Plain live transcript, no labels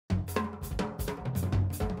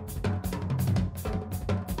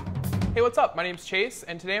Hey, what's up? My name's Chase,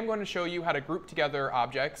 and today I'm going to show you how to group together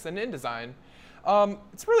objects in InDesign.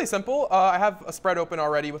 It's really simple. I have a spread open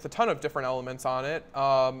already with a ton of different elements on it.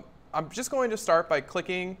 I'm just going to start by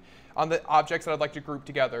clicking on the objects that I'd like to group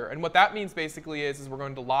together. And what that means basically is we're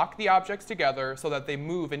going to lock the objects together so that they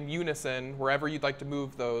move in unison wherever you'd like to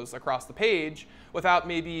move those across the page without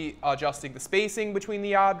maybe adjusting the spacing between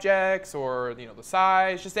the objects or the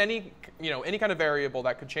size, just any kind of variable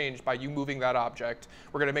that could change by you moving that object.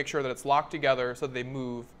 We're going to make sure that it's locked together so that they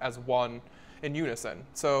move as one in unison.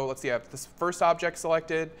 So let's see, I have this first object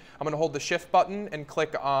selected. I'm going to hold the Shift button and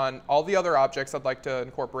click on all the other objects I'd like to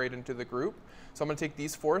incorporate into the group. So I'm going to take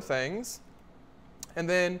these 4 things, and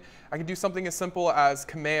then I can do something as simple as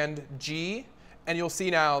Command G, and you'll see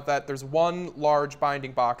now that there's one large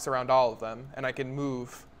binding box around all of them, and I can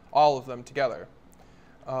move all of them together.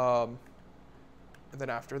 And then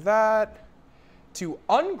after that, to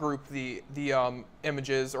ungroup the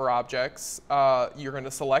images or objects, you're going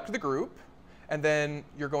to select the group, and then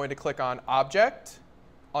you're going to click on Object,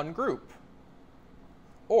 Ungroup,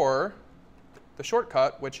 or the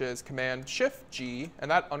shortcut, which is Command-Shift-G, and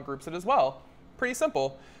that ungroups it as well. Pretty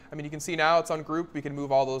simple. I mean, you can see now it's ungrouped. We can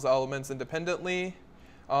move all those elements independently.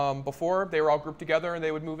 Before, they were all grouped together, and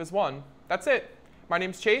they would move as one. That's it. My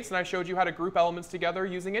name's Chase, and I showed you how to group elements together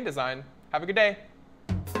using InDesign. Have a good day.